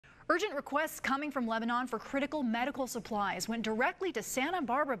Urgent requests coming from Lebanon for critical medical supplies went directly to Santa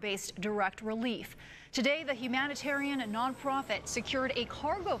Barbara-based Direct Relief. Today, the humanitarian nonprofit secured a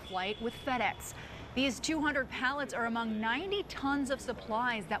cargo flight with FedEx. These 200 pallets are among 90 tons of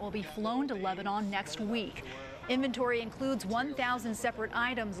supplies that will be flown to Lebanon next week. Inventory includes 1,000 separate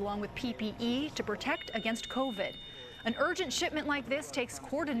items along with PPE to protect against COVID. An urgent shipment like this takes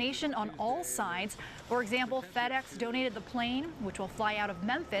coordination on all sides. For example, FedEx donated the plane, which will fly out of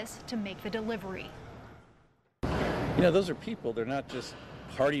Memphis to make the delivery. Those are people. They're not just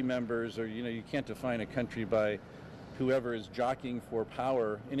party members, or, you can't define a country by whoever is jockeying for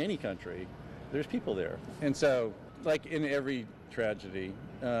power in any country. There's people there. And so, like in every tragedy,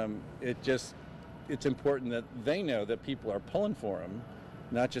 it's important that they know that people are pulling for them,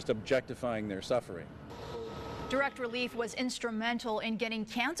 not just objectifying their suffering. Direct Relief was instrumental in getting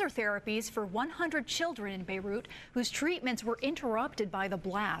cancer therapies for 100 children in Beirut whose treatments were interrupted by the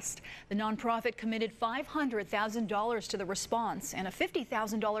blast. The nonprofit committed $500,000 to the response and a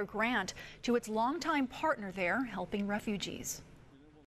 $50,000 grant to its longtime partner there helping refugees.